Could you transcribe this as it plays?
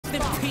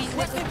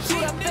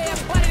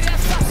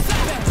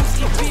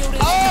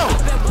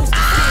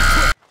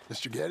Oh!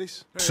 Mr.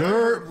 Geddes?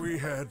 Sir? We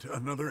had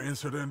another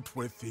incident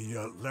with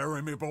the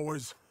Laramie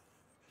boys.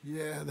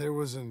 Yeah, there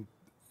was an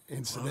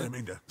incident. Well, I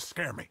mean to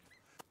scare me.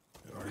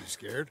 Are you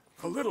scared?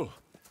 A little.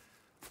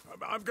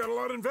 I've got a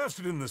lot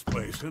invested in this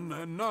place,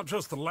 and not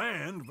just the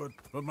land,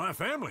 but my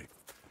family.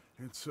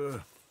 It's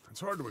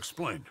hard to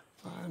explain.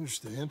 I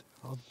understand.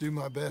 I'll do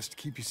my best to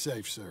keep you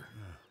safe, sir.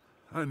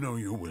 I know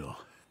you will.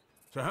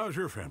 So how's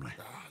your family?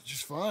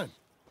 Just fine.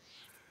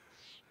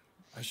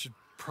 I should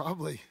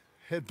probably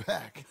head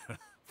back.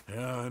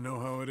 Yeah, I know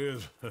how it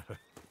is.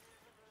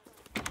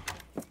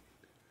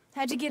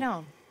 How'd you get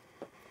on?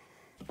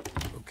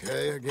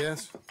 Okay, I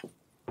guess.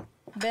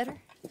 Better?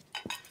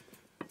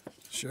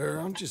 Sure,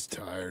 I'm just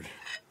tired.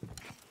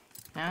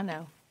 I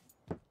know.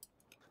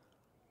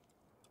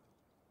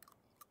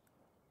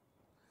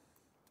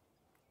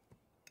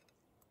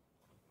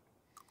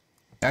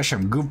 That's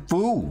some good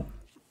food.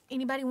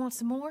 Anybody want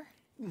some more?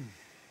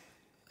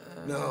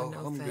 No,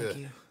 I'm good.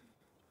 You.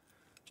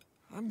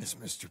 I miss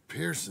Mr.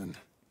 Pearson.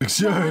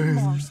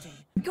 Marston,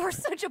 you're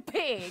such a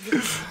pig.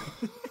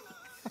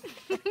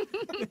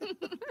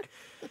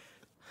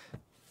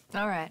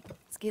 All right,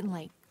 it's getting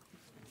late.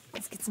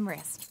 Let's get some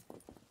rest.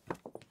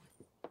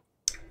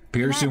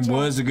 Pearson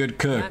was a good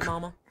cook. Good night,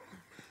 Mama.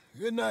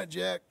 Good night,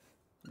 Jack.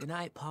 Good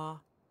night,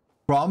 Pa.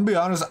 Bro, I'm gonna be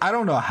honest, I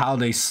don't know how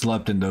they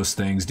slept in those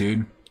things,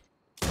 dude.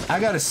 I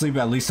gotta sleep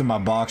at least in my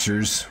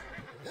boxers.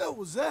 What the hell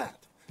was that?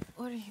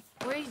 What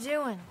are you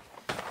doing?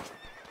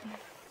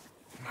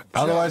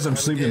 Otherwise, I'm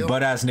sleeping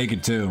butt-ass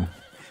naked, too.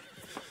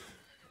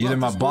 Either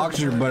my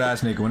boxers or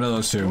butt-ass naked, one of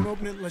those two. Don't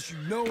open it unless you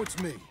know it's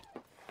me.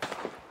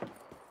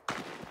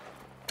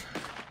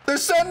 The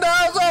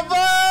sundial's on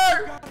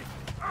fire!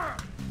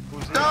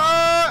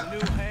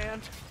 New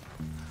hand.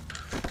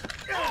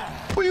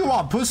 What do you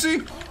want,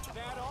 pussy?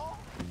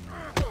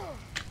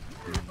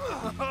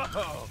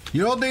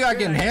 You don't think I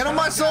can handle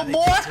myself,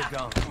 boy?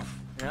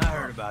 Yeah, I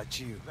heard about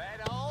you.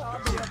 I'll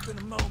be up in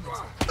a moment.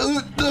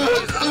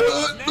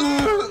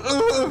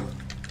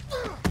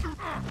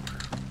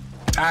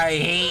 I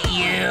hate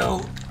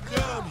you.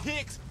 Good,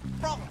 Hicks.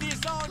 Brought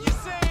this on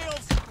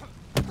yourselves.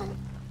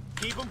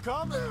 Keep them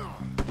coming.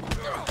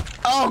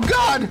 Oh,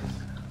 God!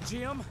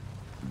 Jim,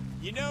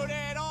 you know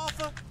that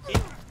offer?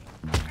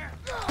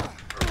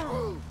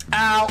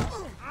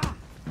 Ow!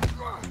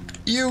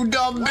 You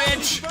dumb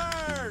bitch!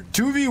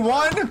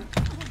 2v1?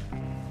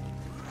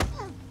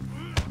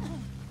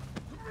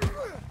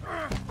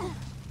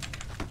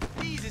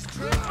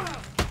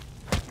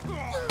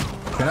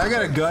 Can I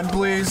get a gun,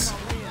 please?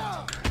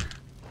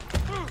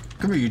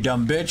 Come here, you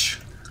dumb bitch.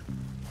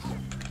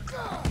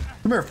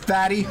 Come here,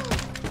 fatty.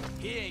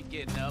 He ain't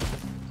getting up.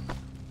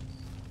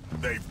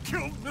 They've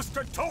killed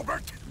Mr.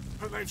 Tolbert,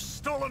 and they've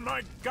stolen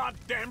my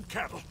goddamn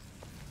cattle.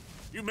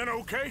 You men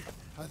okay?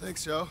 I think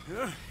so.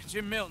 Yeah?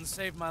 Jim Milton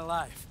saved my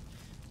life.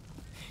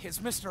 It's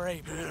Mr.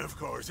 Abel. Yeah, of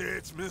course,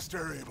 it's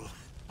Mr. Abel.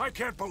 I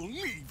can't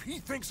believe he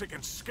thinks he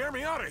can scare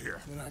me out of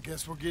here. Then I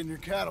guess we're getting your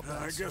cattle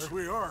back, I guess sir.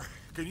 we are.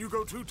 Can you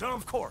go too, Tom?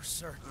 Of course,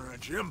 sir. All right,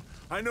 Jim.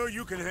 I know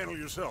you can handle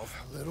yourself.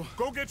 A little.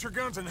 Go get your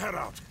guns and head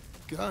out.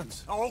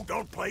 Guns? Oh,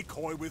 don't play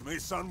coy with me,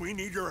 son. We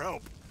need your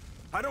help.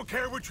 I don't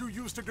care what you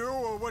used to do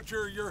or what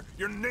your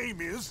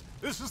name is.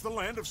 This is the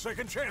land of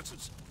second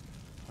chances.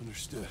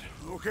 Understood.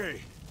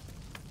 Okay.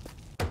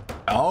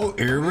 Oh,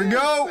 here we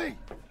go.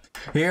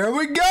 Here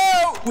we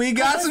go. We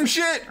got some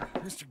shit.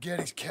 Mr.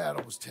 Geddes'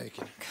 cattle was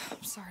taken.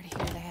 I'm sorry to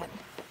hear that.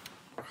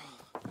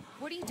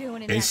 What are you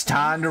doing in It's that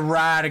time to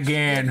ride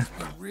again. He's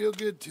been real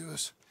good to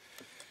us.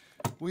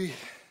 What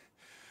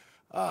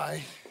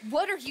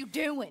are you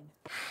doing?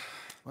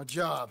 My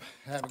job,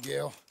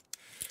 Abigail.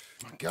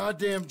 My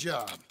goddamn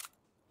job.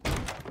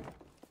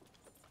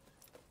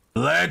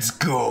 Let's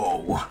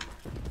go.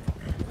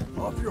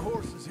 Off your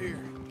horses here.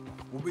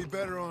 We'll be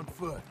better on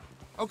foot.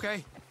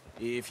 Okay,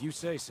 if you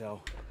say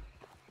so.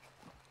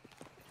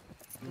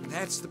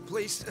 That's the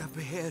place up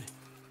ahead.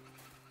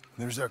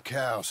 There's our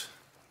cows.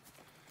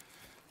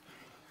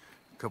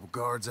 A couple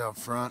guards out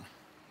front.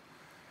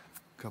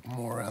 A couple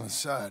more around the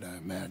side, I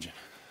imagine.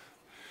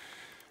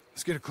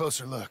 Let's get a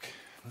closer look.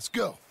 Let's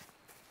go.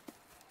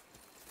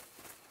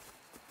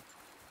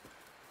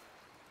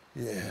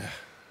 Yeah,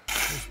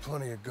 there's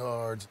plenty of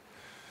guards.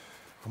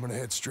 I'm gonna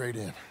head straight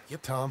in.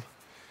 Yep. Tom,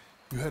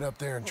 you head up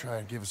there and try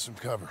and give us some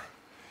cover.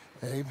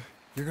 Abe,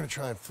 you're gonna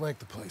try and flank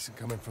the place and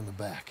come in from the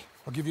back.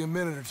 I'll give you a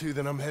minute or two,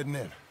 then I'm heading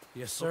in.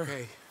 Yes, sir.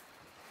 Okay.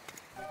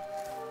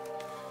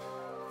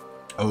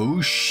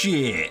 Oh,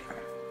 shit.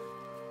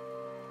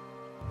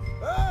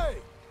 Hey!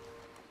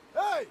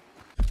 Hey!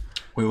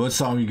 Wait, what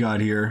song you got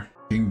here?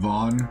 King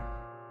Von?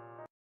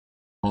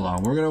 Hold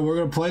on, we're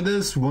gonna play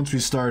this once we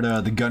start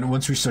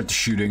once we start the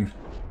shooting.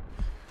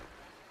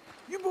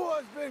 You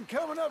boys been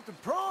coming up to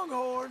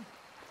Pronghorn.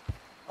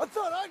 I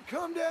thought I'd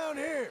come down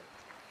here.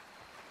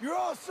 You're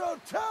all so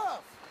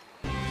tough.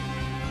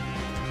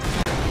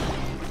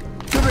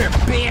 Come here,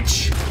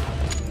 bitch!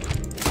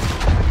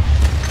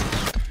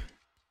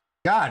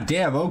 God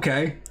damn,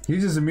 okay. He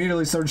just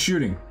immediately started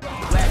shooting.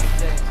 West.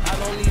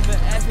 don't even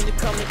ask me to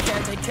come to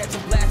catch, they catch a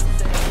blast.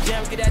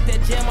 Jam, get at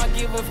that jam, I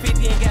give him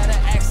 50 and gotta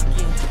ask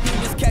again. He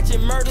was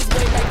catching murders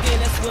way back then,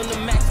 that's when the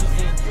max was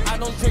in. I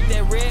don't drink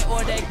that red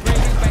or that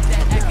green, bring back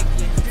that act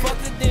again.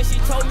 Fucked her then, she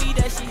told me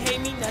that she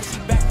hate me, now she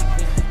back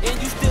again. And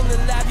you still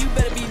alive, you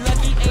better be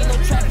lucky, ain't no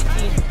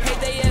trafficking.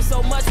 Hate they ass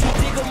so much, we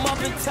dig them up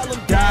and tell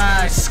them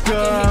die, scum.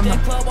 I can hit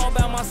that club all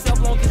by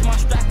myself, long as my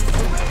strap is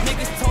full.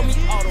 Niggas told me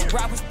all the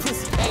rappers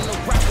pussy, ain't no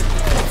rapper.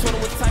 Told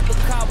them what type of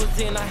car was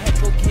in, I had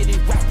to go get it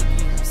right again.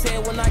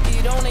 Said when I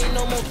get on, ain't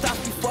no more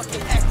thoughts, we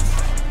fucking actors.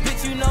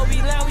 Bitch, you know we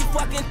loud, we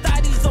fucking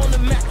thotties on the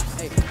mattress.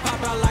 Hey,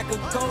 pop out like a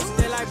ghost,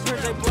 they like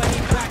birthday, boy,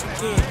 he back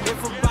again.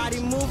 If a body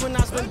moving,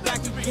 I spin back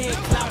again,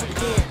 clap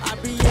again. I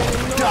be in the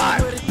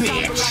north with a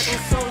chopper like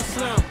I'm so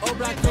slim. Oh,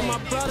 black to my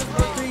brothers,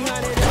 but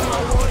 300 in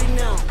my wardy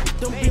now.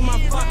 Don't be my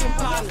fucking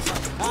partners.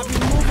 I be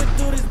moving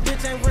through this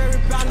bitch, ain't worried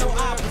about no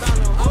options.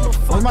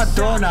 Where's my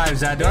throwing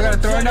knives at? Do I gotta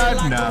throw a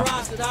knife? No.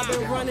 I've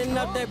been running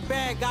up that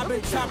bag, I've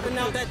been chopping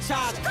out that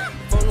charge.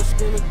 Phone no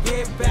screaming,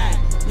 get back.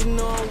 You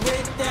know I'm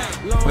with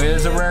that. Wait,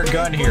 there's a rare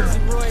gun here.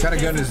 What kind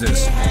of gun is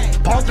this?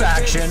 Pump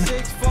action.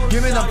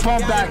 Give me the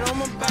pump back.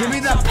 Give me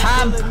the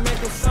pump.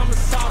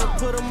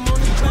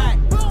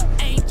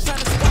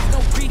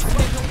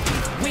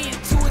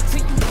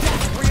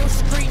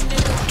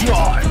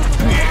 God,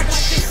 bitch.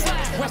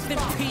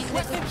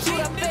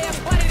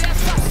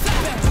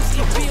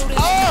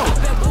 Oh!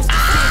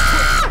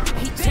 Ah!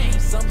 He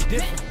changed something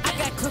different. I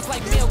got clips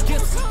like Mel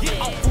Gibson.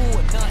 I'm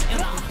forward, none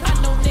empty.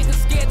 I know niggas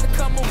scared to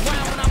come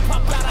around when I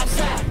pop out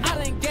outside.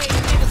 I done gave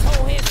niggas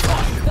whole head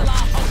start till I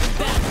up and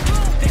down.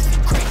 This is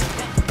crazy.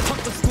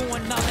 Punk was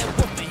going on that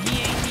whooping. He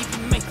ain't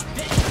even make it.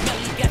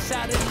 Melly got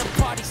shot in the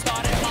party,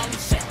 started hauling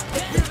shit.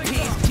 The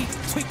kids keep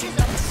tweaking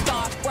up the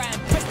stars, Brian.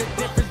 But the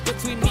difference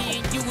between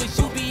me and you is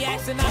you be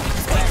asking, I be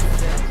tweaking.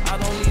 I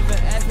don't even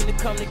ask me to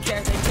come to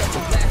catch, they catch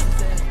a blast.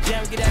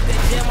 Jam, get at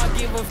that jam, I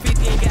give him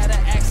 50 and gotta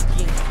ask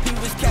again. He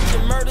was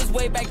catching murders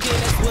way back then,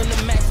 that's when the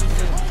max was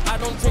in. I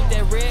don't drink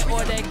that red or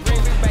that green,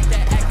 bring back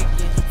that act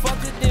again.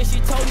 Fucked her then, she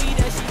told me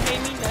that she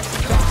hate me, now she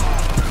back.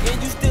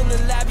 And you still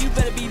alive, you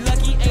better be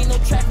lucky, ain't no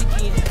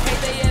trafficking. Hate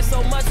they ass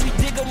so much, we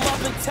dig them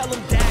up and tell them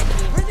die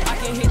again. I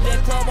can hit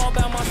that club all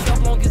by myself,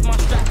 long as my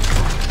strap is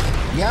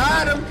on.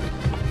 Got him.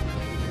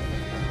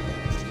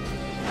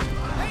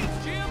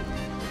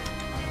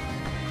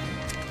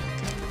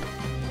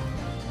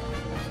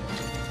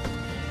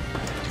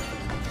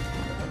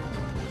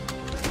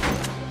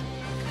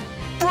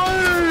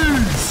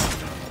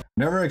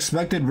 Never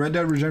expected Red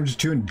Dead Redemption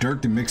 2 and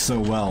Dirt to mix so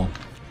well.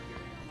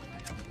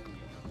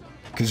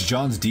 Cause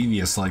John's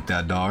devious like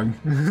that, dog.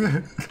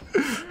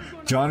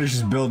 John is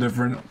just built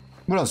different.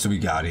 What else do we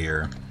got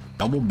here?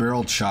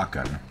 Double-barreled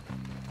shotgun.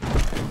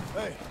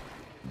 Hey!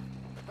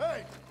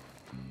 Hey!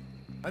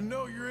 I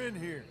know you're in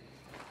here.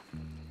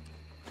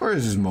 Where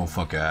is this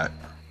motherfucker at?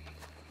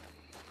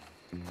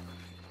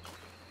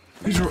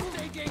 He's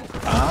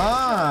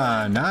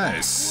ah,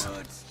 nice.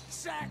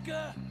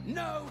 Sacker,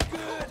 no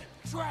good,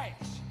 trash.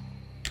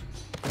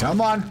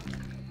 Come on.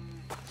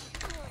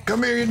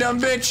 Come here, you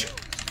dumb bitch.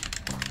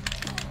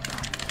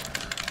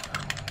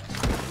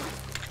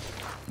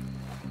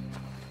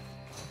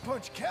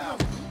 Punch cow.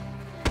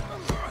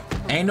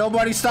 Ain't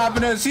nobody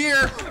stopping us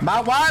here.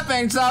 My wife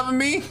ain't stopping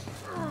me.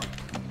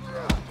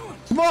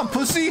 Come on,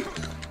 pussy.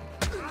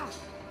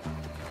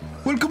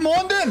 Well, come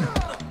on then.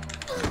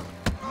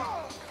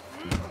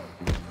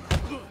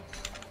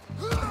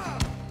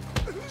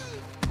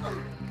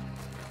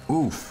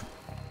 Oof.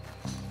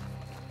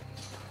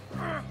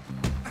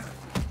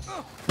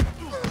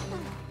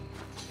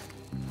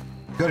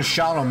 Got a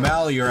shot on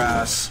O'Malley, your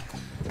ass.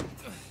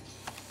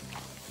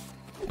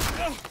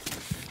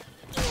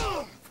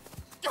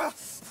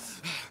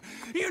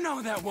 You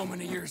know that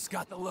woman of yours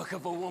got the look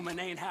of a woman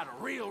ain't had a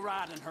real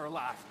ride in her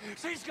life.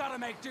 She's gotta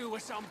make do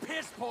with some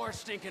piss-poor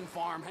stinking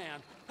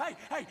farmhand.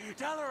 Hey,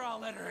 tell her I'll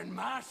let her in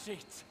my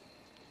sheets.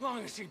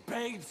 Long as she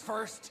bathes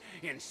first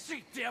in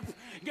sheet dip,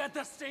 get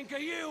the stink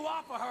of you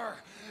off of her.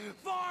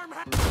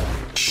 Farmhand.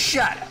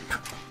 Shut up.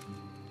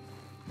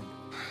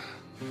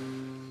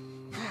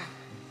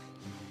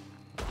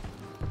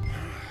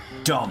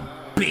 Dumb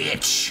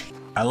bitch.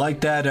 I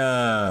like that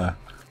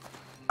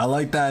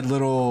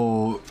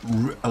little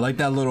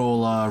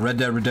Red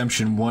Dead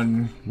Redemption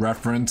 1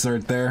 reference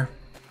right there.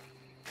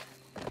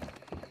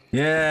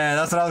 Yeah,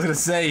 that's what I was gonna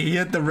say. He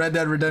hit the Red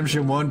Dead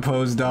Redemption 1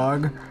 pose,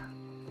 dog.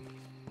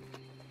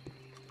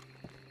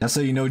 That's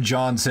how you know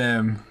John's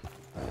him.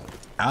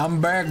 I'm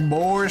back,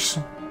 boys.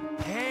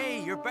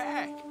 Hey, you're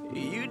back.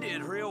 You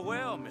did real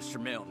well, Mr.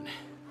 Milton.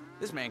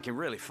 This man can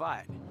really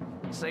fight.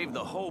 Saved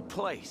the whole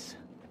place.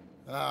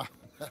 Ah,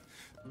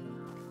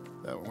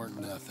 that weren't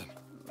nothing.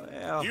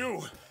 Well,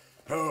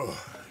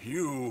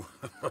 You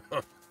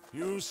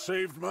you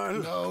saved my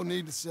life. No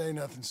need to say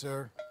nothing,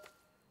 sir.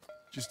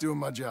 Just doing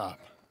my job.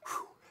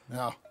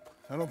 Now,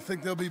 I don't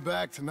think they'll be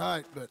back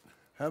tonight, but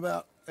how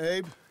about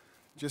Abe?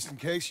 Just in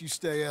case you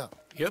stay up.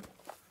 Yep.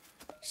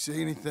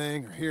 See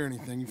anything or hear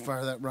anything, you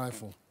fire that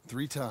rifle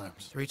 3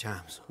 times. 3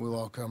 times. We'll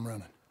all come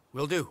running.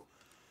 Will do.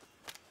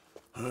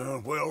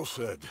 Well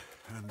said.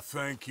 And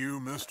thank you,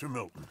 Mr.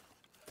 Milton.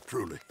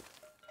 Truly.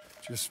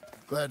 Just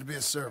glad to be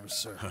of service,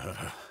 sir.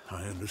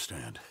 I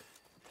understand.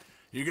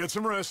 You get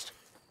some rest.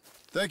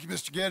 Thank you,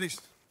 Mr. Geddes.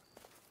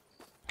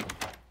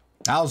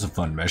 That was a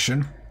fun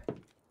mission.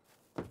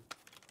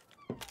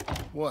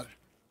 What?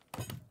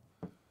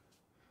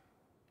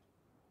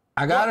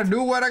 I gotta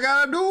do what I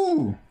gotta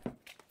do.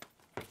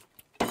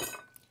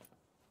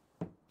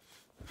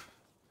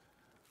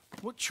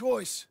 What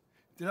choice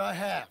did I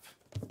have?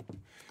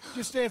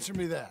 Just answer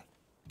me that.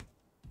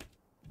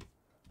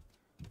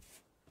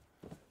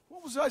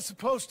 What was I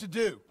supposed to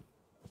do?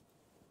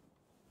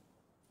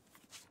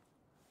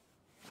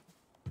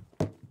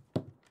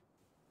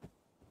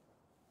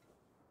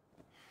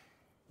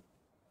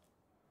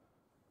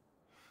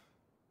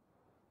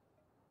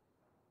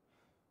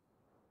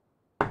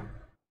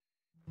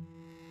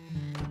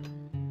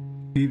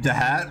 Keep the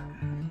hat?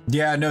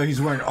 Yeah, no,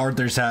 he's wearing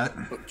Arthur's hat.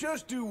 But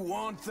just do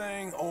one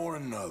thing or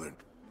another.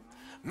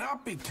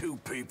 Not be two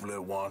people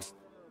at once.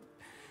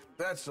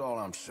 That's all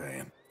I'm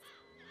saying.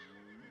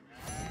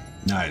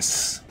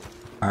 Nice.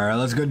 Alright,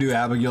 let's go do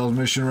Abigail's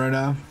mission right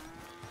now.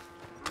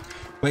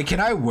 Wait, can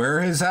I wear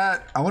his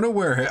hat? I wanna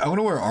wear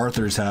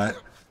Arthur's hat.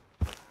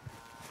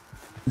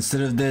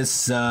 Instead of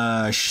this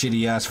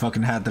shitty ass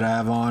fucking hat that I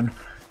have on.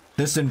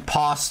 This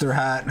imposter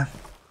hat.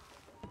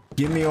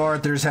 Give me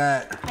Arthur's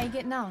hat. How you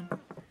getting on?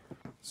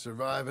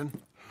 Surviving.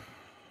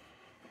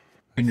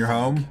 In your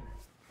home?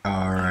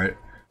 Alright.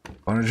 I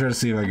wanna try to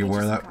see if I can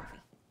wear that.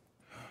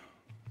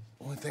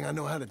 Only thing I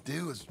know how to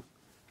do is,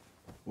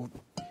 well,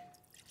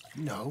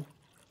 you know,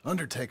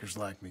 undertakers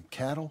like me.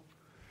 Cattle,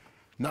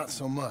 not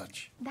so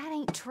much. That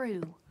ain't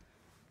true.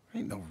 I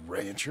ain't no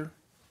rancher.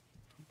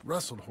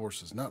 Rustled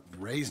horses, not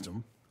raised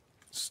them.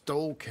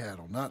 Stole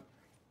cattle, not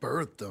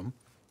birthed them.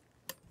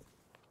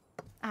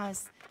 I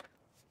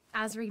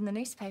was reading the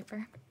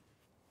newspaper.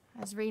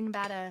 I was reading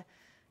about a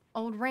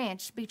old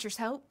ranch, Beecher's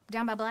Hope,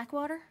 down by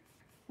Blackwater.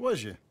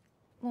 Was you?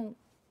 Well,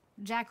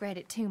 Jack read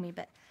it to me,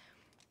 but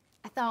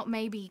I thought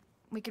maybe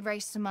we could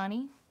raise some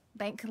money.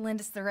 Bank could lend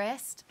us the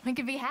rest. We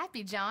could be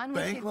happy, John.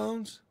 Bank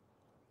loans?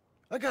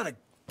 I got a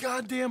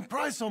goddamn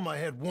price on my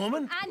head,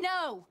 woman. I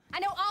know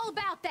all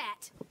about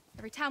that.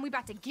 Every time we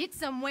about to get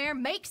somewhere,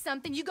 make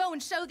something, you go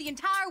and show the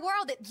entire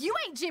world that you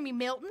ain't Jimmy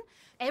Milton.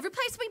 Every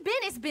place we've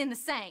been has been the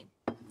same.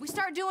 We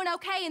start doing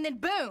okay, and then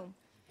boom.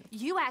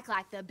 You act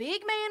like the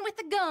big man with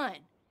the gun.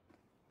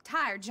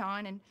 Tired,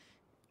 John, and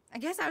I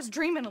guess I was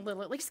dreaming a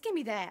little. At least give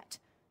me that.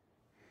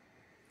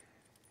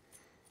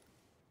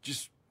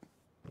 Just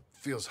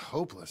feels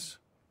hopeless.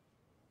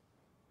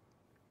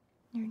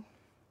 You're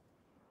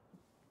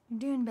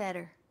doing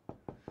better.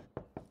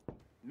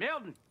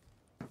 Milton!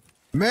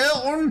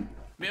 Milton!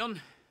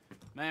 Milton,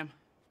 ma'am.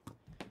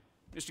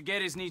 Mr.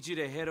 Geddes needs you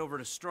to head over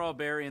to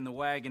Strawberry in the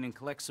wagon and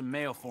collect some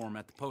mail for him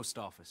at the post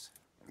office.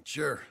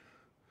 Sure.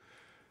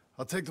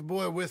 I'll take the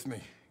boy with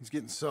me. He's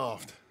getting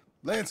soft.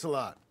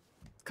 Lancelot.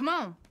 Come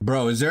on.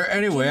 Bro, is there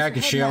any way I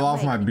can shave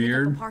off my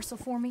beard? Parcel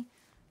for me.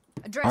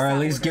 Or at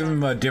least give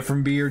him a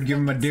different beard, give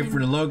him a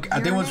different look.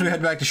 I think once we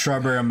head back to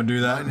Strawberry, I'm gonna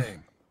do that. My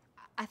name.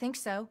 I think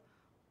so.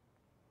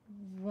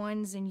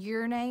 One's in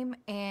your name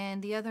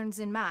and the other's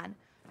in mine.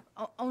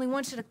 Only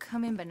one should have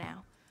come in by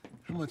now.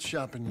 How much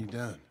shopping you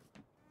done?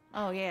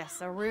 Oh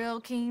yes, a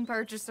real keen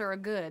purchaser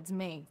of goods,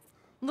 me.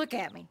 Look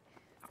at me.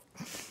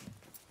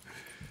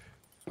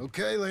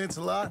 Okay,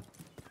 Lancelot.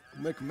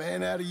 Make a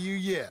man out of you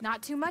yet.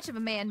 Not too much of a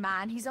man,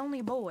 mine. He's only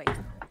a boy.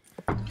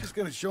 Just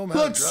gonna show him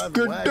how Let's to drive the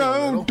get wagon a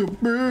down little. to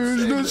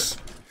business.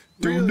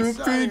 Real To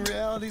exciting defeat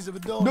realities of the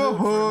adulthood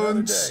for another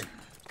hunts. day.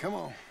 Come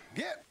on,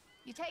 get.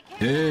 You take care.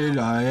 Did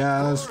I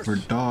ask for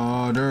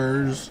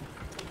daughters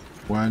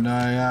when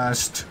I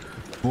asked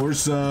for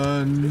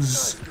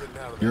sons?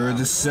 You're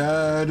the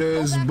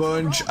saddest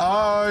bunch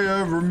I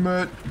ever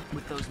met.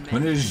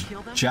 When is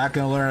Jack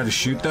gonna learn how to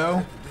shoot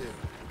though?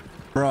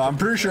 Bro, I'm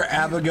pretty sure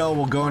Abigail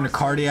will go into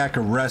cardiac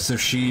arrest if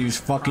she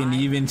fucking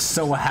even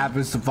so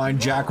happens to find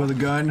Jack with a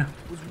gun.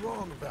 What's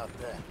wrong about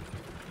that?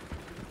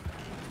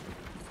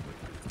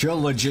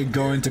 She'll legit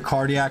go into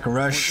cardiac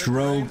arrest,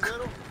 stroke,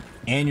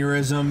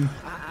 aneurysm,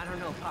 I don't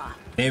know, Pa.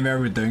 name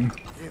everything.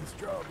 In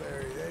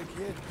Strawberry, eh,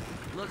 kid?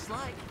 Looks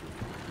like.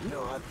 You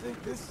know, I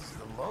think this is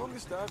the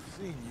longest I've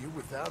seen you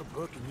without a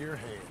book in your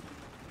hand.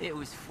 It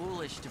was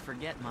foolish to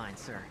forget mine,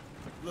 sir.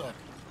 Look,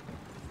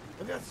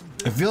 I got some.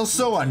 It feels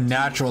so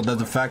unnatural that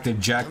the fact that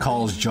Jack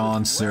calls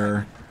John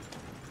sir.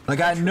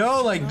 Like, I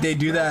know, like, they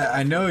do that.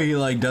 I know he,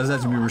 like, does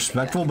that to be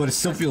respectful, but it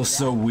still feels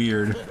so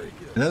weird.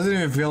 It doesn't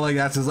even feel like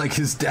that's like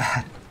his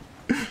dad.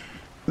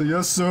 Like,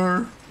 yes,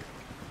 sir.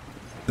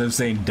 Instead of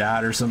saying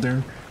dad or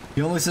something.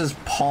 He only says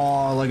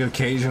paw, like,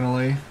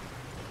 occasionally.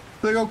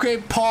 Like, okay,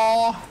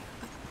 paw.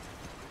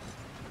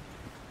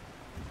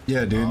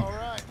 Yeah, dude. All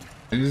right.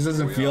 It just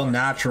doesn't feel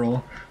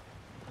natural.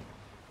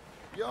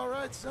 You all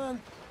right, son?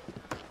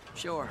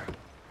 Sure.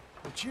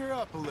 Well, cheer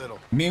up a little.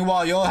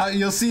 Meanwhile,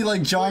 you'll see,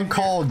 like, John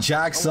call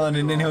Jack son,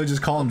 and then he'll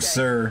just call him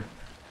sir.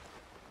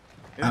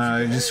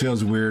 It just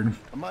feels weird.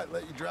 I might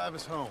let you drive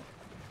us home.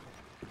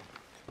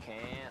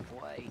 Can't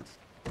wait.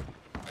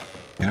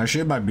 Can I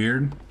shave my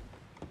beard?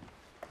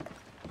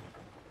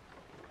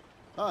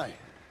 Hi,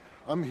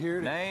 I'm here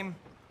to... Name?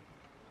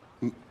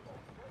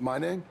 My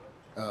name?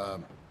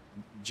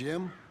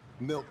 Jim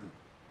Milton.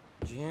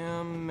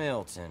 Jim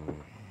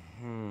Milton.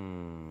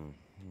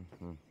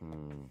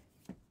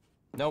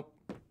 Nope.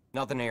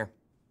 Nothing here.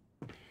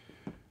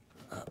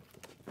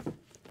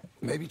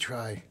 Maybe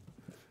try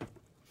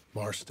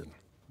Marston.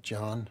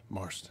 John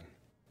Marston.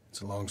 It's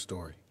a long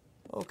story.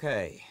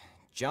 Okay.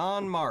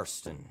 John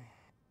Marston.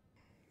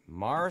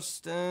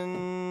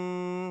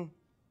 Marston...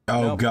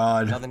 Oh, nope,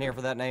 God. Nothing here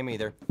for that name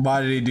either.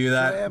 Why did he do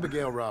Try that?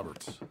 Abigail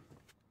Roberts.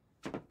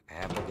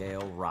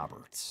 Abigail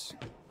Roberts.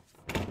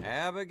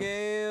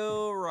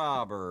 Abigail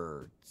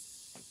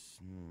Roberts.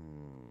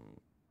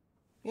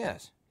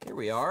 Yes, here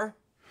we are.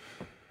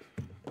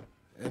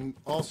 And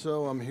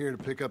also, I'm here to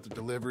pick up the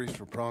deliveries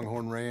for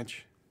Pronghorn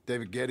Ranch.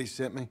 David Getty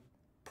sent me.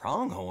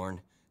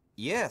 Pronghorn?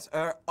 Yes,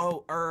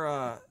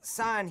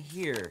 sign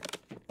here.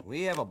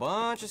 We have a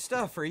bunch of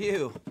stuff for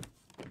you.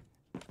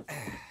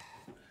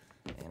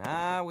 And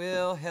I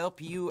will help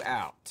you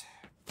out.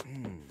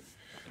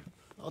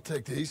 I'll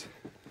take these.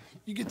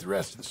 You get the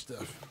rest of the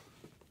stuff.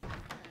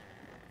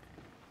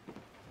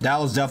 That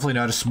was definitely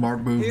not a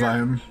smart move by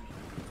him.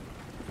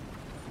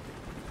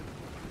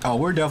 Oh,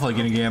 we're definitely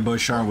getting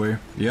ambushed, aren't we?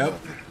 Yep.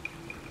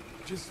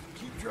 Just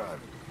keep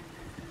driving.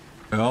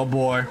 Oh,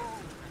 boy.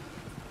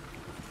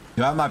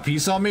 Do I have my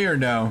piece on me or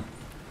no?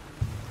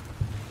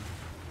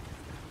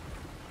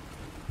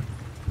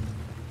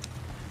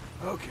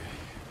 Okay.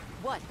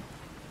 What?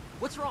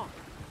 What's wrong?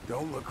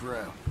 Don't look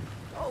around.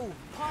 Oh,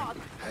 Pa,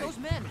 Hey. those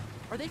men,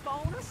 are they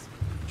following us?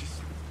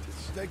 Just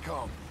stay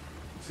calm.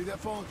 See that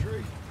fallen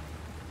tree?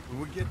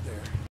 When we get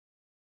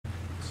there,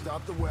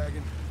 stop the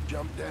wagon,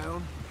 jump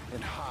down,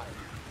 and hide.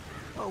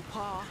 Oh,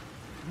 Pa.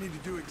 You need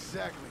to do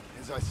exactly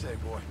as I say,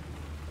 boy.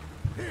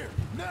 Here,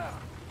 now!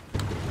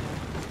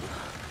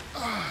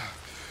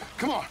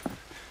 Come on!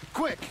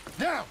 Quick,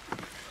 down!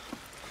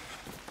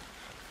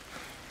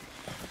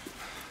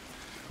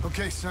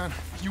 Okay, son,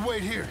 you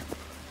wait here.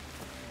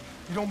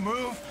 You don't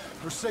move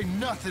or say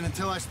nothing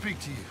until I speak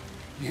to you.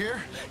 You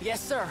hear?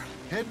 Yes, sir.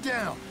 Head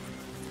down.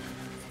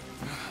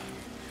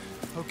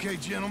 Okay,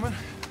 gentlemen.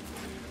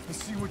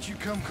 Let's see what you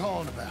come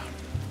calling about.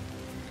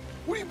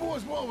 What do you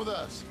boys want with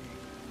us?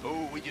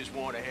 Oh, we just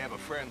want to have a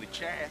friendly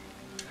chat.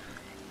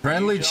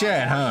 Friendly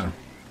chat, huh?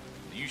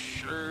 You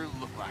sure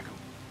look like him.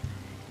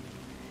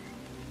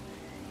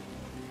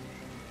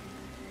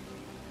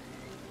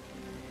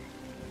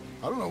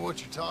 I don't know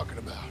what you're talking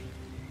about.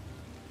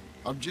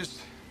 I'm just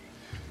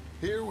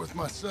here with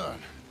my son.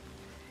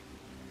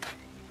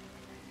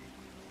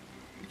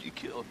 Did you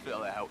kill a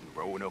fella out in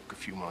Roanoke a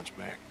few months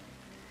back?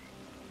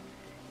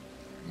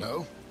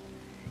 No,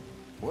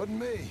 wasn't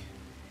me.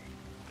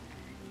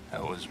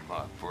 That was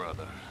my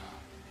brother.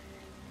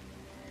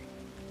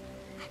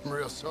 I'm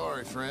real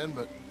sorry, friend,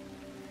 but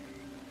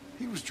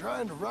he was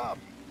trying to rob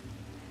me.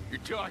 You're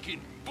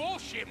talking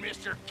bullshit,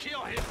 mister.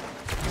 Kill him.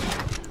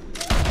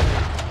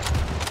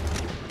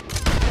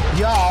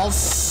 Y'all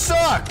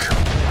suck!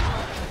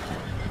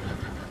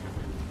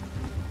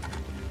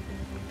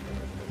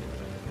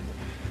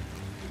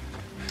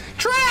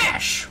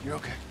 Trash! You're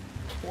okay.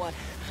 What?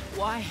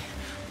 Why?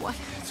 What?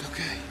 It's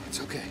okay. It's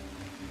okay.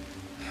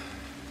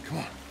 Come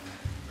on.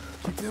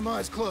 Keep them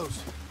eyes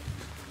closed.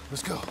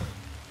 Let's go.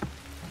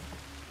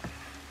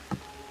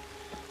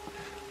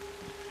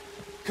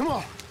 Come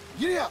on.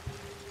 Get up.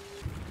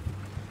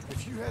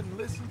 If you hadn't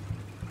listened,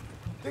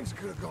 things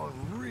could have gone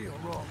real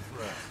wrong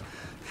for us.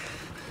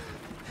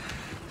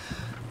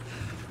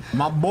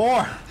 My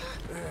boy.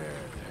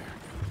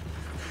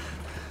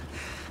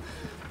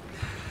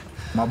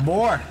 My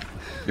boy.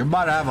 You're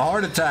about to have a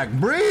heart attack.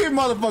 Breathe,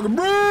 motherfucker.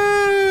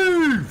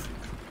 Breathe.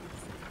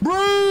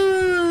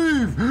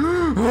 Breathe.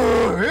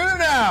 In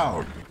and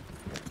out.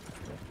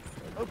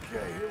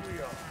 Okay, here we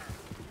are.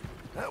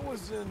 That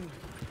was an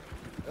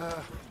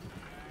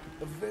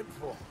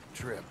eventful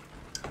trip.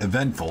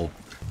 Eventful.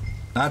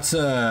 That's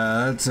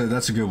a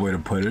good way to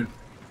put it.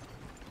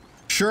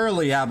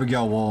 Surely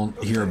Abigail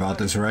won't hear about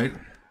this, right?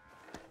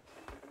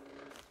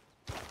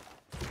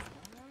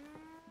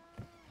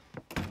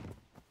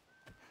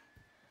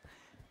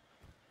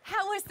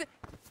 How was the...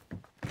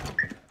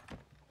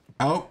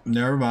 Oh,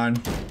 never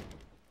mind.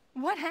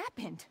 What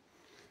happened?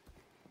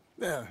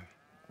 Yeah.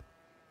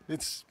 I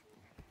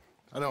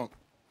don't...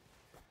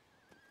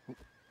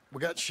 We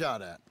got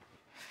shot at.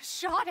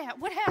 Shot at?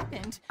 What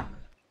happened?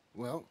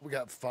 Well, we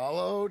got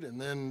followed, and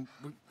then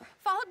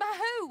Followed by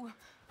who?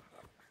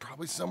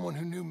 probably someone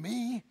who knew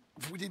me.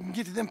 If we didn't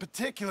get to them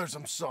particulars,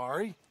 I'm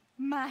sorry.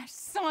 My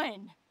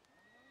son.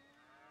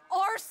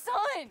 Our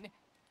son.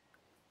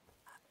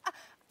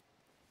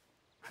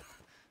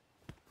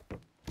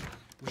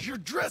 It was your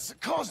dress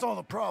that caused all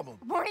the problem.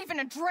 Weren't even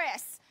a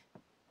dress.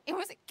 It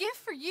was a gift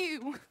for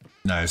you.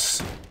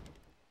 Nice.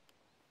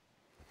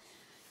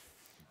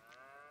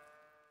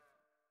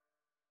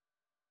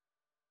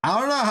 I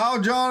don't know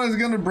how John is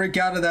gonna break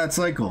out of that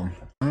cycle.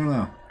 I don't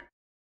know.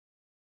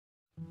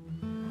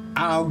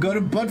 I'll go to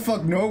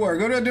buttfuck nowhere.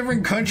 Go to a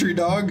different country,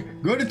 dog.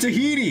 Go to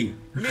Tahiti.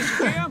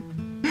 Mr.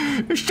 Jim?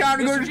 It's time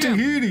to go to Mr. Jim.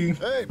 Tahiti.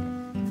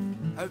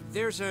 Hey,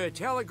 There's a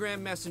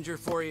telegram messenger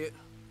for you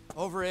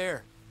over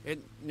there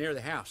near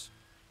the house.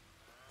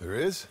 there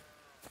is?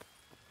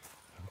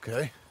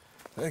 Okay.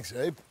 Thanks,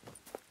 Abe.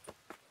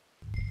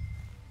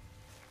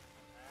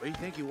 What do you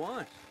think you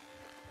want?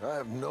 I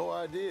have no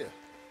idea.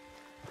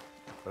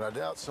 But I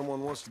doubt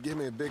someone wants to give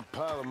me a big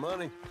pile of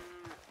money.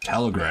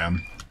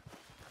 Telegram.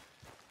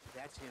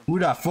 That's him. Who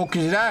the fuck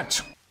is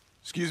that?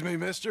 Excuse me,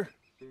 mister.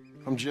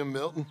 I'm Jim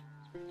Milton.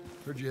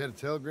 Heard you had a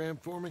telegram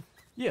for me?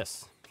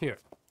 Yes, here.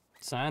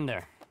 Sign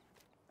there.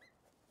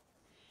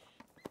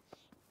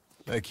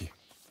 Thank you.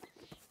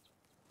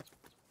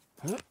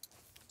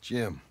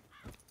 Jim,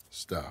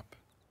 stop.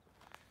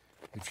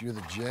 If you're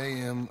the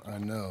JM I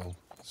know,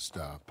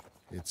 stop.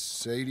 It's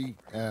Sadie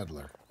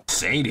Adler.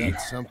 Sadie?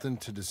 Got something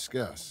to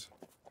discuss.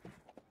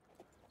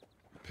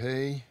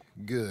 Pay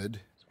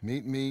good.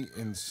 Meet me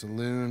in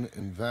saloon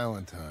in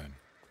Valentine.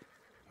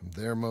 I'm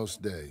there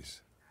most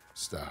days.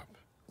 Stop.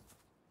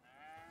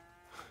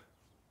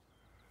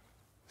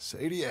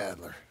 Sadie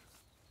Adler.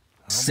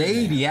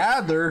 Sadie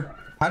Adler?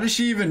 How does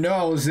she even know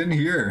I was in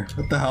here?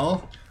 What the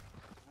hell?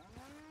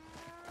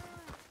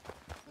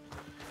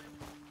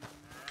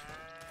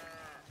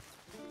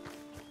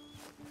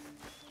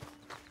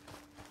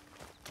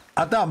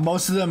 I thought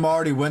most of them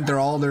already went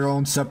all their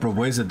own separate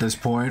ways at this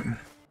point.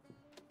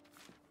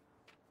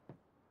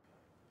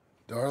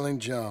 Darling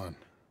John,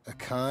 a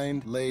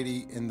kind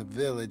lady in the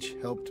village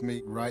helped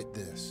me write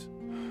this.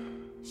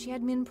 She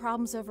had men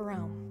problems of her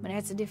own, but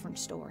that's a different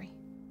story.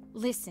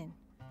 Listen,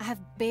 I've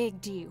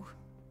begged you,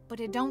 but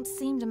it don't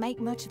seem to make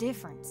much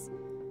difference.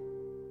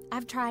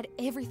 I've tried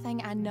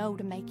everything I know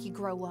to make you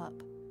grow up.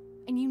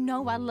 And you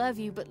know I love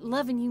you, but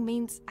loving you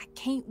means I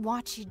can't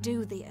watch you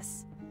do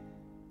this.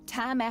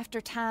 Time after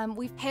time,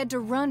 we've had to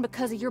run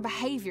because of your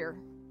behavior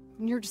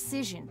and your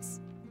decisions.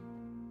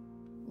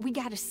 We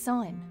got a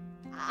son.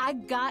 I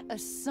got a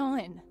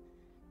son.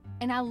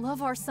 And I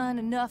love our son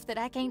enough that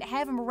I can't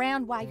have him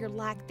around while you're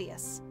like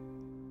this.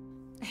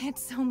 I had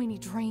so many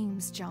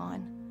dreams,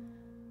 John.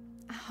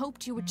 I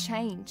hoped you would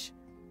change.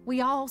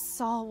 We all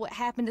saw what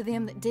happened to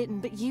them that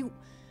didn't, but you...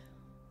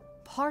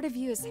 Part of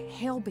you is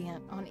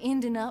hell-bent on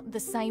ending up the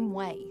same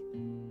way.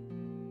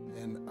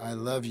 And I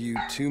love you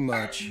too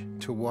much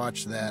to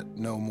watch that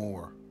no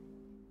more.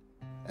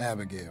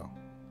 Abigail.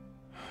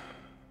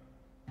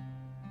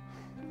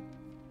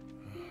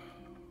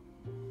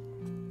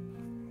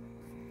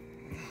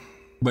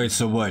 Wait,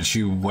 so what?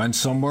 She went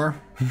somewhere?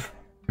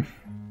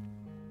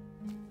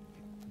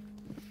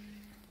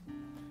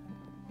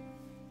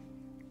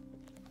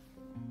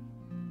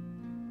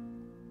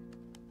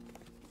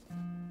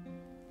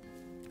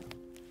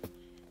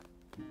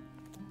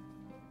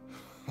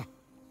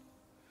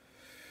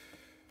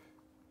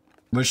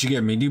 What'd she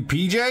get me? New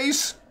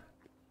PJs?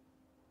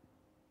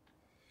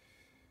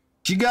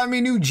 She got me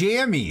new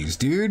jammies,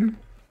 dude.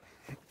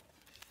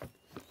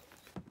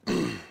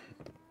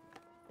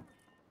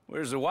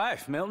 Where's the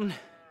wife, Milton?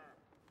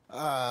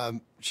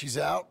 She's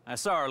out. I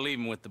saw her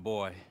leaving with the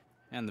boy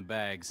and the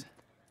bags.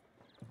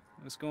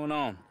 What's going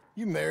on?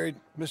 You married,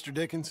 Mr.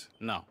 Dickens?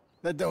 No.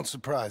 That don't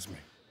surprise me.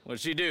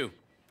 What'd she do?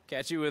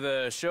 Catch you with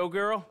a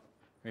showgirl?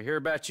 Or hear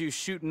about you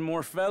shooting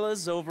more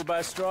fellas over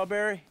by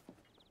Strawberry?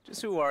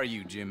 Just who are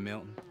you, Jim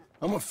Milton?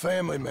 I'm a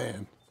family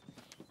man.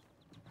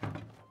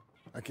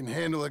 I can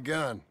handle a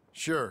gun,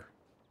 sure.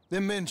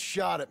 Them men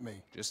shot at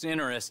me. Just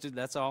interested,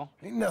 that's all.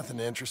 Ain't nothing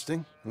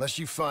interesting, unless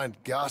you find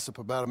gossip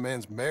about a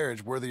man's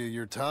marriage worthy of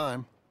your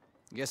time.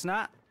 Guess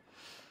not.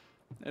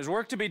 There's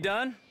work to be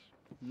done,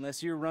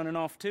 unless you're running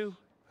off too.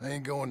 I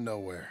ain't going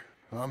nowhere.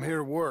 I'm here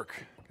to work.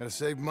 Gotta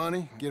save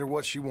money, get her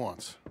what she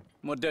wants.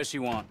 What does she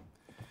want?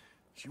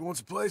 She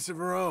wants a place of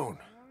her own.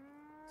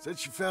 Said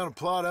she found a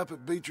plot up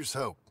at Beecher's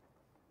Hope.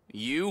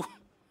 You?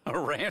 A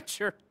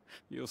rancher?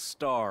 You'll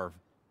starve.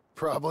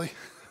 Probably.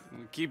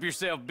 Keep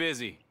yourself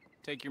busy.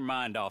 Take your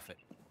mind off it.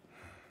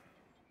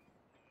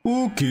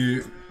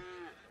 Okay.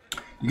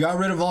 You got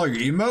rid of all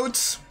your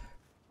emotes?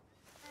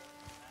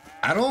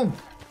 I don't...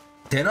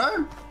 Did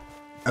I?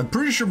 I'm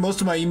pretty sure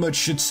most of my emotes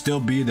should still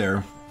be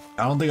there.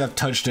 I don't think I've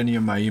touched any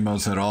of my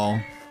emotes at all.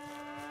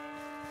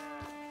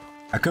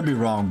 I could be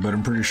wrong, but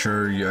I'm pretty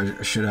sure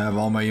I should have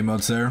all my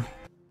emotes there.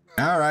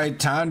 Alright,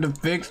 time to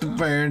fix the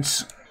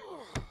parents.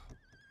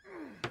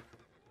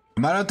 I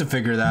might have to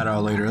figure that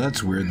out later.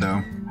 That's weird,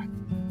 though.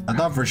 I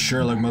thought for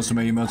sure, like, most of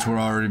my emotes would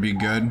already be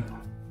good.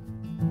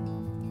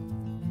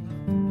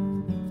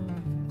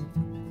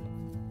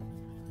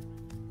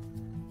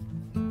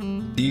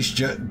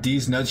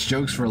 These nuts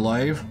jokes for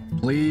life?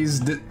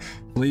 Please,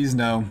 please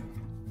no.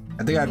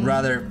 I think I'd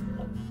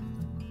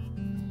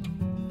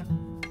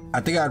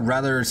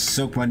rather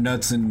soak my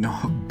nuts in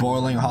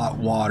boiling hot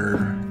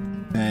water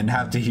and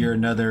have to hear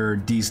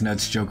another these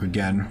nuts joke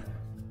again.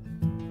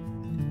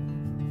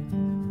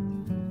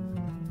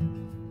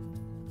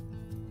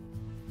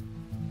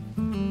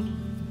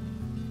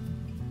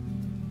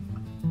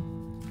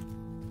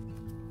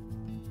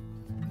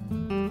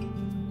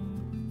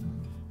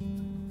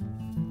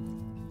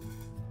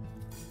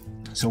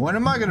 So when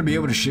am I gonna be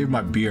able to shave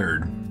my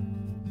beard?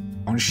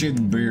 I wanna shave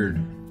the beard.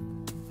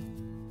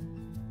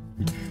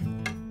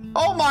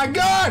 Oh my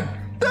god!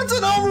 That's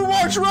an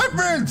Overwatch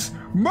reference!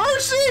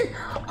 Mercy!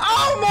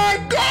 Oh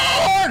my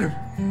god!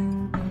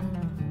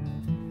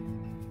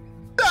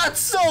 That's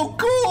so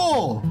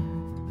cool!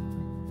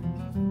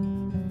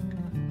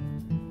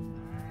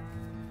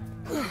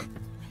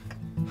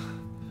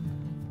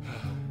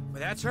 But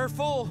that's her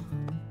full.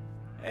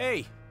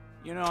 Hey,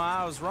 you know,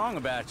 I was wrong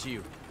about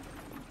you.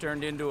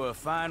 Turned into a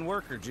fine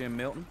worker, Jim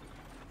Milton.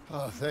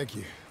 Oh, thank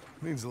you.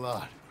 Means a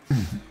lot.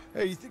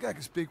 Hey, you think I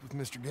could speak with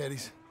Mr.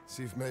 Geddes?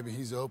 See if maybe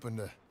he's open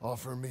to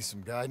offering me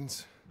some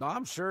guidance?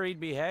 I'm sure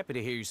he'd be happy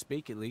to hear you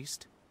speak, at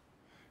least.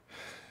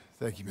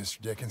 Thank you, Mr.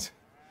 Dickens.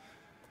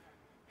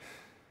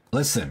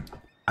 Listen,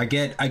 I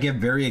get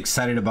very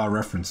excited about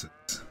references.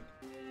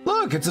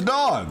 Look, it's a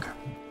dog.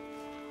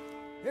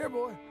 Here,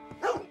 boy.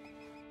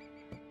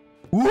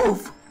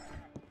 Woof.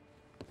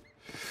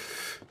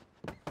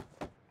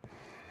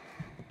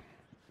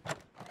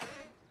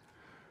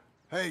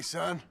 Hey,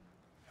 son.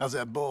 How's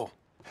that bull?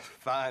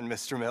 Fine,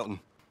 Mr. Milton.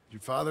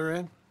 Your father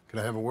in? Can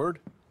I have a word?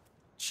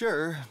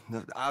 Sure,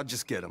 I'll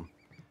just get him.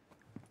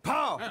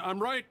 Pa! I'm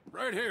right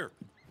here.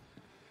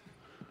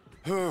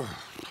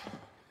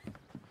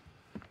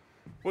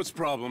 What's the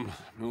problem,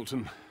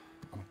 Milton?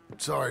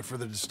 Sorry for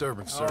the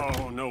disturbance, sir.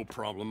 Oh, no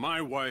problem. My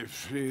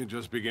wife, she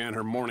just began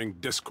her morning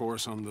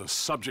discourse on the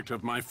subject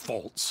of my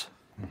faults.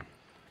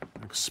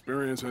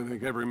 Experience I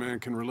think every man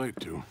can relate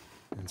to.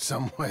 In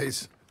some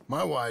ways,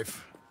 my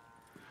wife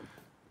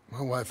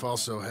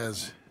also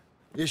has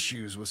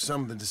issues with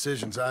some of the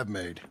decisions I've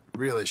made.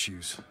 Real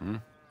issues. Hmm?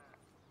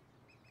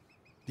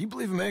 Do you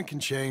believe a man can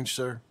change,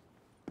 sir?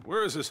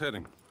 Where is this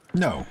heading?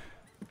 No.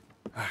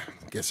 I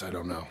guess I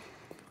don't know.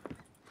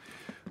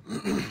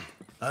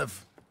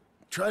 I've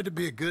tried to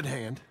be a good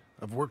hand.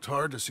 I've worked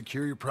hard to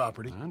secure your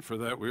property. And for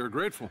that, we are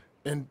grateful.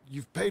 And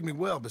you've paid me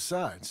well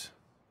besides.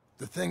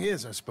 The thing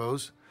is, I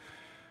suppose,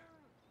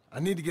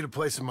 I need to get a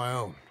place of my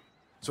own,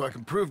 so I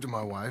can prove to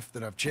my wife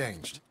that I've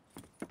changed.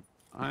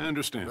 I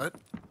understand. But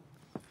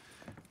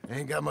I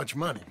ain't got much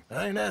money.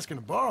 I ain't asking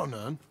to borrow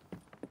none.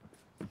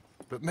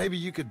 But maybe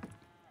you could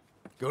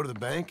go to the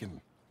bank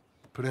and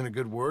put in a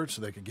good word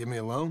so they could give me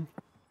a loan.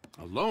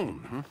 A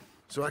loan, huh?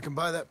 So I can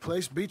buy that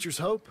place, Beecher's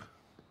Hope?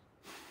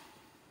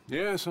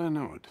 Yes, I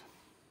know it.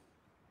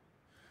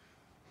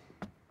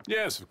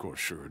 Yes, of course,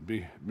 sure. It'd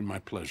be my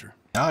pleasure.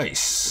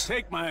 Nice.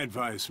 Take my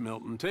advice,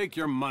 Milton. Take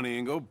your money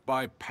and go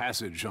buy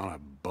passage on a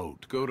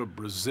boat. Go to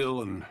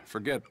Brazil and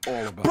forget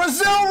all about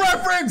Brazil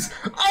reference!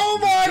 Oh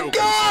my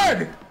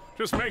god!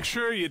 Just make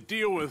sure you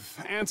deal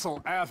with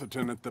Ansel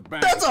Atherton at the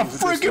bank. That's a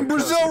He's freaking distant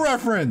Brazil cousin.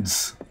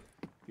 reference!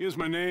 Here's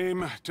my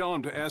name. Tell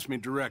him to ask me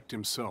direct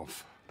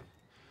himself.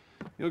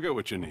 You'll get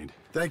what you need.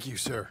 Thank you,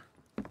 sir.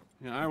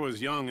 Yeah, I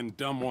was young and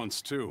dumb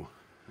once, too.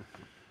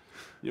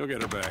 You'll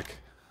get her back.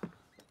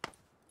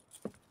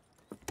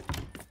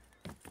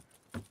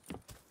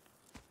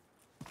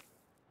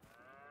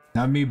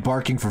 Not me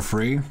barking for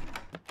free.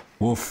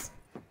 Woof.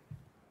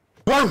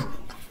 I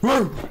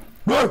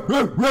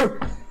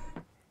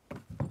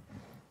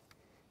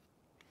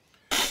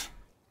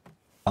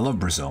love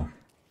Brazil.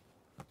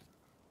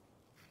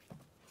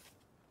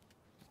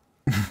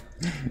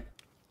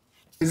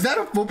 Is that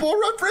a football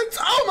reference?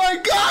 Oh my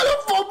god, a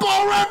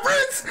football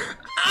reference!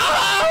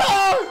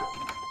 Ah!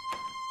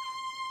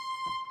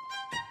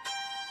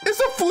 It's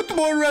a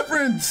football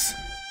reference!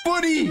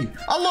 Footy!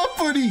 I love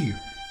footy!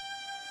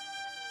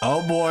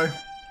 Oh boy.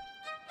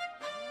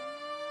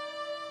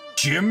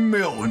 Jim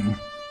Milton.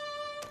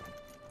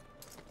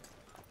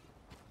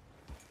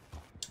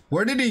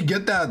 Where did he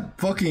get that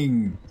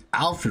fucking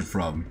outfit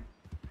from?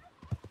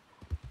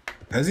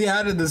 Has he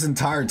had it this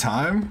entire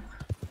time?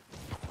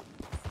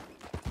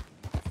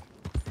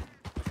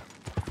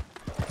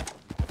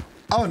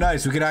 Oh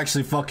nice, we could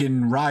actually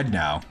fucking ride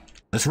now.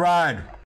 Let's ride.